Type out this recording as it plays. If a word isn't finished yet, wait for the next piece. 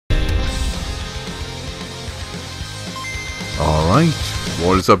Alright,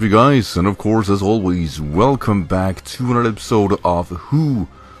 what is up you guys, and of course as always, welcome back to another episode of Who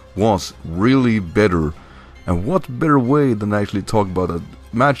Was Really Better. And what better way than actually talk about a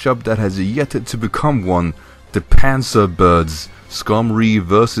matchup that has yet to become one, the PANZAR Birds, Skarmory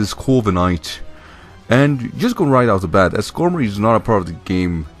versus CORVIKNIGHT. And just going right out the bat, as Skarmory is not a part of the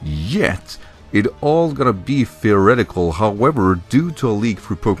game yet, it all gonna be theoretical. However, due to a leak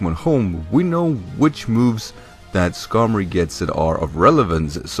through Pokemon Home, we know which moves that Skarmory gets that are of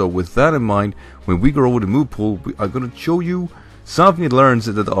relevance. So with that in mind, when we go over the move pool, we are gonna show you something it learns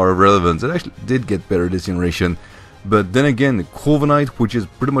that are of relevance. It actually did get better this generation, but then again, CORVIKNIGHT, which is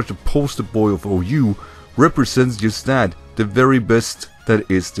pretty much the poster boy of OU, represents just that, the very best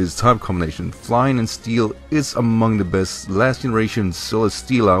that is this type combination. Flying and Steel is among the best. Last generation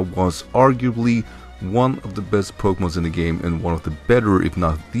Celesteela was arguably one of the best Pokemons in the game and one of the better, if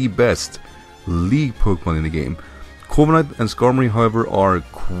not the best, League Pokemon in the game. CORVIKNIGHT and Skarmory, however, are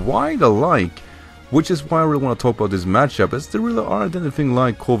quite alike, which is why I really want to talk about this matchup, as there really aren't anything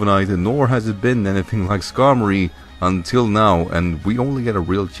like CORVIKNIGHT, nor has it been anything like Skarmory until now, and we only get a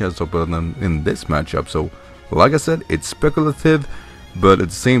real chance to talk about them in this matchup. So, like I said, it's speculative, but at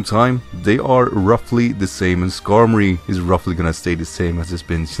the same time, they are roughly the same, and Skarmory is roughly gonna stay the same as it's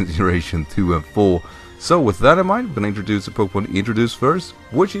been since generation 2 and 4. So with that in mind, I'm gonna introduce the Pokemon introduced first,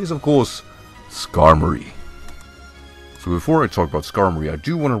 which is of course Skarmory. So before I talk about Skarmory, I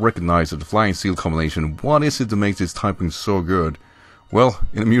do want to recognize that the Flying Steel combination, what is it that makes this typing so good? Well,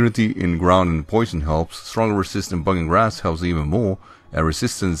 immunity in ground and poison helps, stronger resistance in bug and grass helps even more, and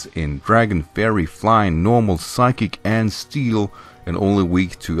resistance in dragon, fairy, flying, normal, psychic and steel, and only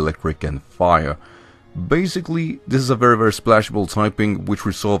weak to electric and fire. Basically, this is a very splashable typing which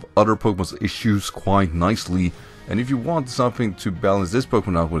resolve other Pokemon's issues quite nicely. And if you want something to balance this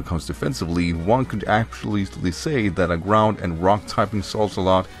Pokemon out when it comes defensively, one could actually say that a ground and rock typing solves a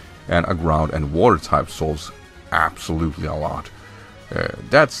lot, and a ground and water type solves absolutely a lot.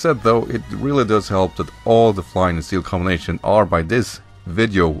 That said though, it really does help that all the Flying and Steel combination are, by this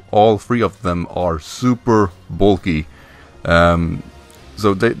video, all three of them are super bulky.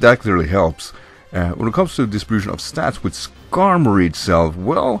 So that clearly helps. When it comes to distribution of stats with Skarmory itself,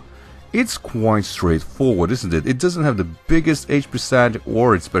 well, it's quite straightforward, isn't it? It doesn't have the biggest HP stat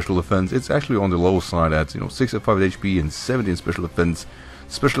or its special defense. It's actually on the low side at 65 HP and 70 in special defense.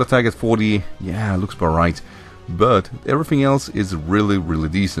 Special attack at 40, yeah, looks about right. But everything else is really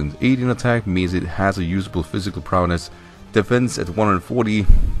decent. 80 in attack means it has a usable physical prowess. Defense at 140,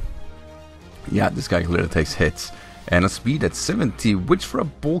 yeah, this guy clearly takes hits. And a speed at 70, which for a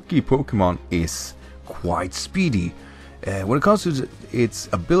bulky Pokemon is quite speedy. When it comes to its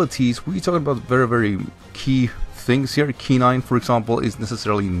abilities, we're talking about very key things here. Key9, for example, is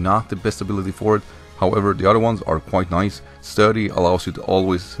necessarily not the best ability for it. However, the other ones are quite nice. Sturdy allows you to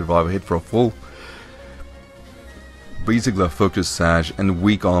always survive a hit for a full. Basically a focus sash, and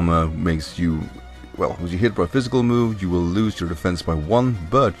weak armor makes you, well, when you hit by a physical move, you will lose your defense by 1,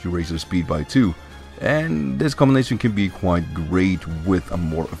 but you raise your speed by 2. And this combination can be quite great with a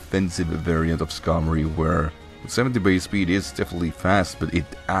more offensive variant of Skarmory, where 70 base speed is definitely fast, but it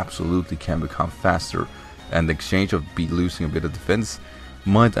absolutely can become faster, and the exchange of losing a bit of defense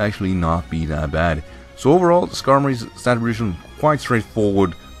might actually not be that bad. So overall, Skarmory's stat distribution quite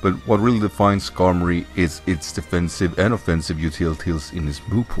straightforward, but what really defines Skarmory is its defensive and offensive utilities in its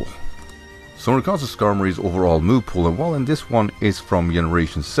move pool. So when it comes to Skarmory's overall move pool, and while in this one is from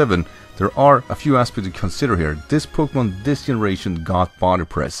generation 7, there are a few aspects to consider here. This Pokemon this generation got Body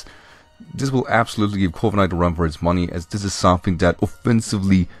Press. This will absolutely give CORVIKNIGHT a run for its money, as this is something that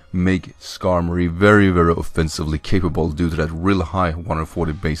offensively make Skarmory very offensively capable due to that real high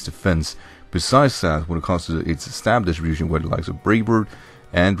 140 base defense. Besides that, when it comes to its stab distribution, where the likes of Breakbird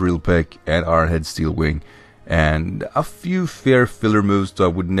and Drill Peck and Ironhead Steel Wing, and a few fair filler moves that I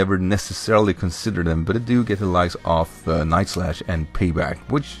would never necessarily consider them, but I do get the likes of Night Slash and Payback,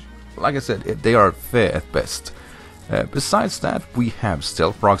 which, like I said, they are fair at best. Besides that, we have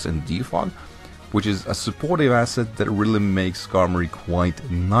Stealth Rocks and Defog, which is a supportive asset that really makes Skarmory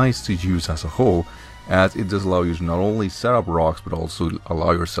quite nice to use as a whole, as it does allow you to not only set up rocks, but also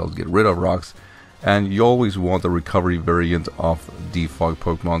allow yourself to get rid of rocks. And you always want a recovery variant of Defog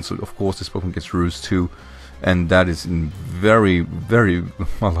Pokemon, so of course this Pokemon gets Roost too, and that is in very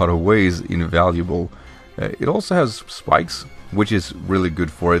a lot of ways invaluable. It also has Spikes, which is really good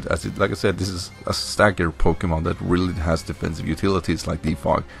for it, as like I said, this is a stagger Pokemon that really has defensive utilities like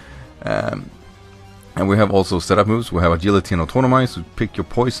Defog. And we have also setup moves. We have Agility and Autonomize to pick your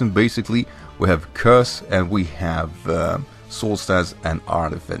poison basically. We have Curse, and we have Soul Stats and R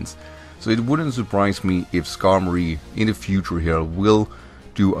Defense. So it wouldn't surprise me if Skarmory in the future here will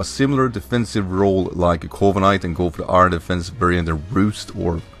do a similar defensive role like a CORVIKNIGHT and go for the Iron Defense variant and Roost,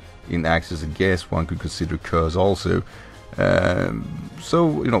 or in Axis, I guess one could consider Curse also.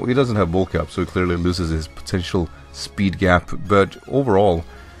 So, you know, he doesn't have bulk up, so he clearly loses his potential speed gap, but overall,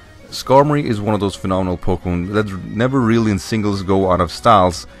 Skarmory is one of those phenomenal Pokemon that never really in singles go out of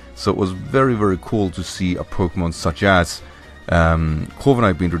styles, so it was very, very cool to see a Pokemon such as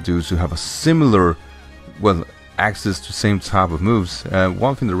CORVIKNIGHT be introduced to have a similar, well, access to same type of moves.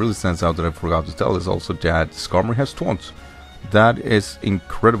 One thing that really stands out that I forgot to tell is also that Skarmory has Taunt. That is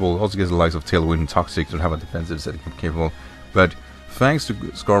incredible. Also gets the likes of Tailwind and Toxic that have a defensive setting capable. But thanks to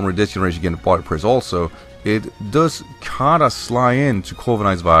Skarmory this generation getting Body Press also, it does kinda slide into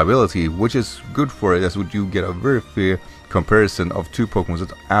CORVIKNIGHT's viability, which is good for it, as we do get a very fair comparison of two Pokemon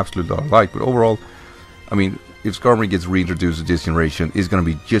that absolutely are alike. But overall, I mean, if Skarmory gets reintroduced this generation, it's gonna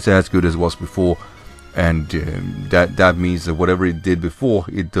be just as good as it was before. And that means that whatever it did before,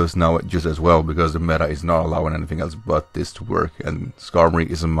 it does now just as well, because the meta is not allowing anything else but this to work, and Skarmory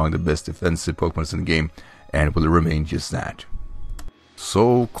is among the best defensive Pokemon in the game, and will remain just that.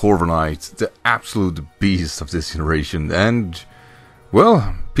 So, CORVIKNIGHT, the absolute beast of this generation, and,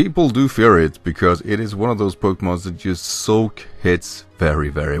 well, people do fear it, because it is one of those Pokemon that just soak hits very,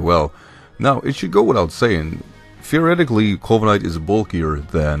 very well. Now, it should go without saying, theoretically, CORVIKNIGHT is bulkier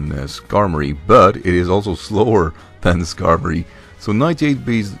than Skarmory, but it is also slower than Skarmory. So 98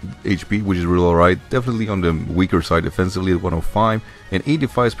 base HP, which is real alright, definitely on the weaker side defensively at 105, and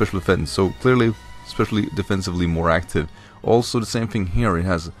 85 special defense, so clearly, especially defensively more active. Also the same thing here, it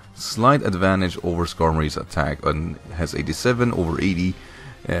has slight advantage over Skarmory's attack, and has 87 over 80,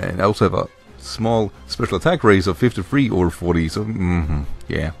 and I also have a small special attack raise of 53 over 40, so not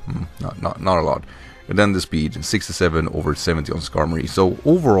a lot. And then the speed, 67 over 70 on Skarmory. So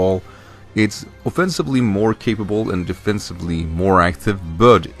overall, it's offensively more capable and defensively more active,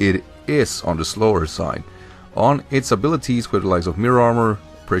 but it is on the slower side. On its abilities, with the likes of Mirror Armor,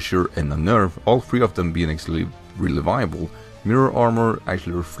 Pressure, and Unnerve, all three of them being actually really viable. Mirror Armor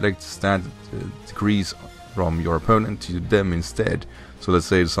actually reflects stat decrease from your opponent to them instead. So let's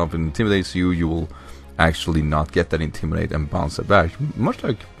say something intimidates you, you will actually not get that Intimidate and bounce it back, much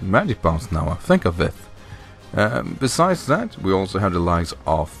like Magic Bounce now, I think of it. Besides that, we also have the likes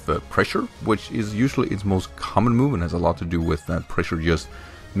of Pressure, which is usually its most common move and has a lot to do with that Pressure just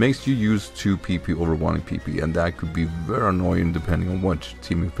makes you use 2 PP over 1 PP, and that could be very annoying depending on what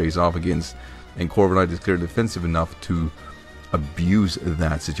team you face off against, and CORVIKNIGHT is clearly defensive enough to abuse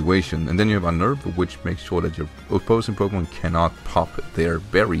that situation. And then you have Unnerve, which makes sure that your opposing Pokemon cannot pop their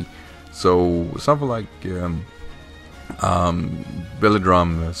berry. So something like Belladrum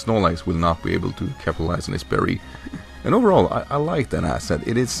Snorlax will not be able to capitalize on its berry. And overall, I like that asset.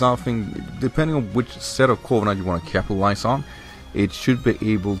 It is something, depending on which set of CORVIKNIGHT you want to capitalize on, it should be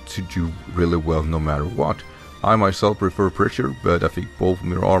able to do really well no matter what. I myself prefer Pressure, but I think both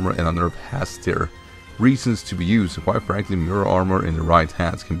Mirror Armor and Unnerve has their reasons to be used. Quite frankly, Mirror Armor in the right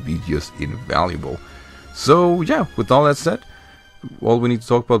hands can be just invaluable. So yeah, with all that said, all we need to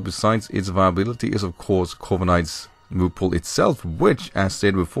talk about besides its viability is of course CORVIKNIGHT's move pool itself, which, as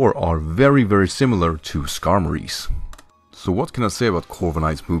stated before, are very, very similar to Skarmory's. So what can I say about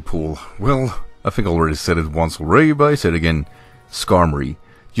CORVIKNIGHT's move pool? Well, I think I already said it once already, but I said it again, Skarmory.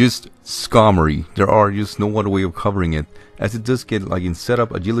 Just Skarmory. There are just no other way of covering it, as it does get like in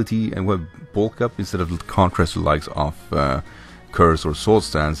setup agility and web bulk up instead of contrast to likes of Curse or Sword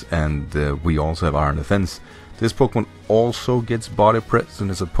Stance, and we also have Iron Defense. This Pokemon also gets Body Press,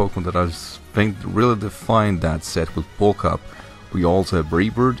 and is a Pokemon that I think really defined that set with bulk up. We also have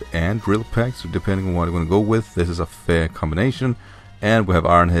Brave Bird and Drill Peck, so depending on what I'm going to go with, this is a fair combination. And we have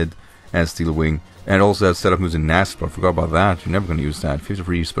Iron Head and Steel Wing. And also have setup moves in Nasp, I forgot about that, you're never going to use that.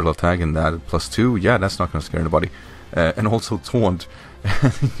 53 special attack and that +2, yeah, that's not going to scare anybody. And also Taunt.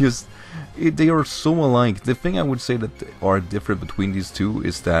 They are so alike. The thing I would say that are different between these two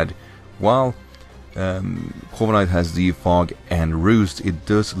is that while CORVIKNIGHT has Defog and Roost, it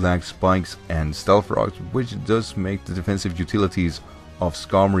does lack Spikes and Stealth Rocks, which does make the defensive utilities of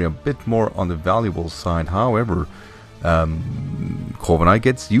Skarmory a bit more on the valuable side. However, CORVIKNIGHT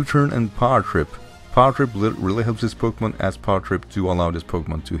gets U-Turn and Power Trip. Power Trip really helps this Pokemon, as Power Trip do allow this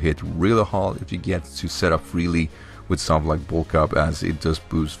Pokemon to hit really hard if you get to set up freely with something like Bulk Up, as it does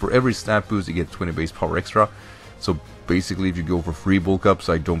boost. For every stat boost you get 20 base power extra. So basically if you go for free Bulk Ups,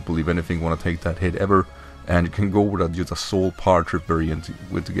 I don't believe anything want to take that hit ever. And you can go with just a sole Power Trip variant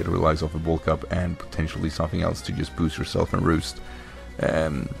to get relies off a Bulk Up and potentially something else to just boost yourself and Roost.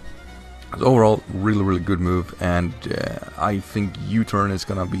 So overall, really good move, and I think U-Turn is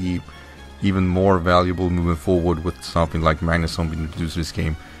gonna be even more valuable moving forward with something like Magnezone being introduced to this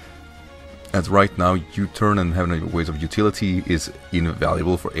game. As right now, U-turn and having ways of utility is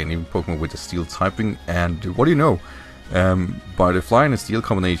invaluable for any Pokemon with a steel typing, and what do you know? By the flying and steel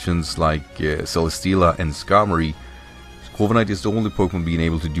combinations like Celesteela and Skarmory, Corviknight is the only Pokemon being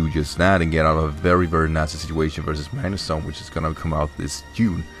able to do just that and get out of a very, very nasty situation versus Magnezone, which is gonna come out this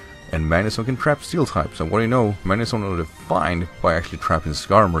June. And Magnezone can trap steel types, and what do you know? Magnezone are defined by actually trapping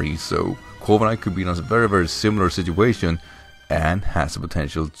Skarmory, so Corviknight could be in a very, very similar situation and has the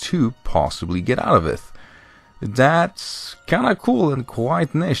potential to possibly get out of it. That's kinda cool and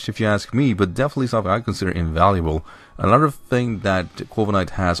quite niche if you ask me, but definitely something I consider invaluable. Another thing that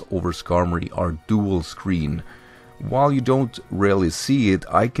Corviknight has over Skarmory are dual screen. While you don't rarely see it,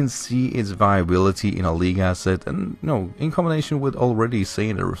 I can see its viability in a league asset, and in combination with already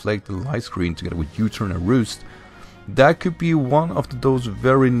saying the reflected light screen together with U-turn and Roost, that could be one of those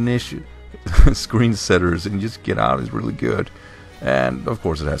very niche screen setters, and just get out is really good. And of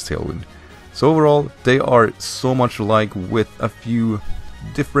course it has Tailwind. So overall, they are so much alike with a few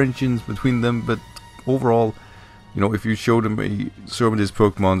differentiations between them, but overall, if you showed me these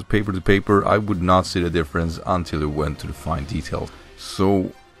Pokemon paper to paper, I would not see the difference until it went to the fine details.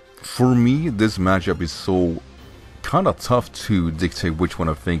 So for me, this matchup is so kind of tough to dictate which one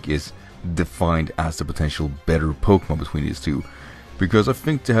I think is defined as the potential better Pokemon between these two, because I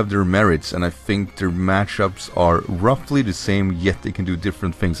think they have their merits, and I think their matchups are roughly the same, yet they can do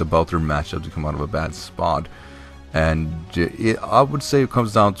different things about their matchup to come out of a bad spot. And I would say it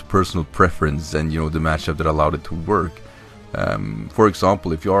comes down to personal preference and the matchup that allowed it to work. For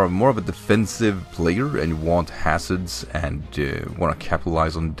example, if you are more of a defensive player and you want hazards and want to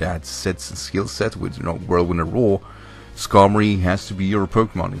capitalize on that skill set with Whirlwind and Raw, Skarmory has to be your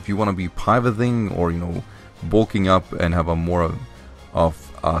Pokemon. If you want to be pivoting or bulking up and have a more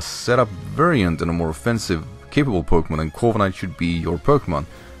of a setup variant and a more offensive capable Pokemon, then Corviknight should be your Pokemon.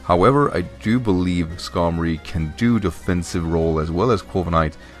 However, I do believe Skarmory can do the defensive role as well as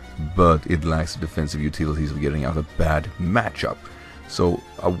Corviknight, but it lacks the defensive utilities of getting out a bad matchup. So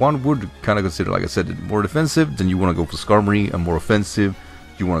one would kind of consider, like I said, more defensive, then you want to go for Skarmory, and more offensive,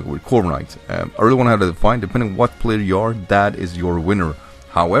 you want to go with Corviknight. I really want to have to define, depending on what player you are, that is your winner.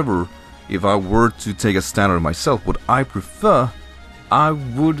 However, if I were to take a stand on myself, what I prefer, I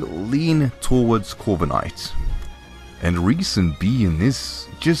would lean towards Corviknight. And reason being is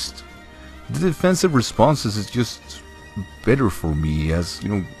just the defensive responses is just better for me, as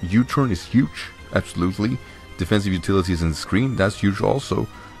U-turn is huge, absolutely. Defensive utilities and screen, that's huge also.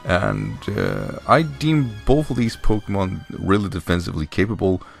 And I deem both of these Pokemon really defensively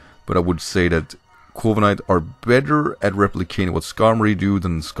capable, but I would say that Corviknight are better at replicating what Skarmory do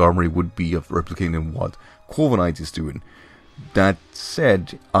than Skarmory would be of replicating what Corviknight is doing. That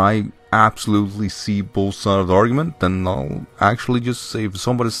said, I absolutely see both sides of the argument, then I'll actually just say if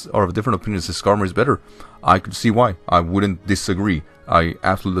somebody's of a different opinion says Skarmory is better, I could see why. I wouldn't disagree. I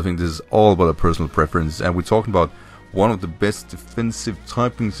absolutely think this is all about a personal preference, and we're talking about one of the best defensive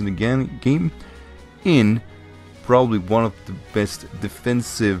typings in the game, in probably one of the best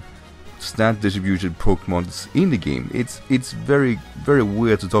defensive stat distributed Pokemons in the game. It's very, very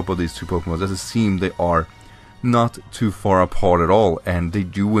weird to talk about these two Pokemon, as it seems they are not too far apart at all, and they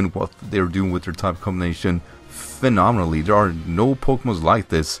doing what they're doing with their type combination phenomenally. There are no Pokemons like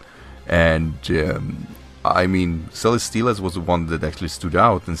this, and I mean, Celesteela was the one that actually stood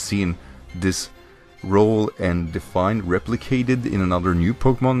out, and seeing this role and define replicated in another new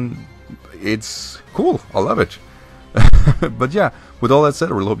Pokemon, it's cool. I love it. But yeah, with all that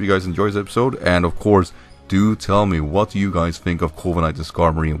said, I really hope you guys enjoyed this episode, and of course, do tell me what you guys think of Corviknight and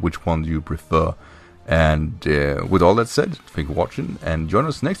Skarmory, and which one do you prefer. And with all that said, thank you for watching, and join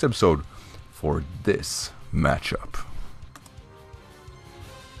us next episode for this matchup.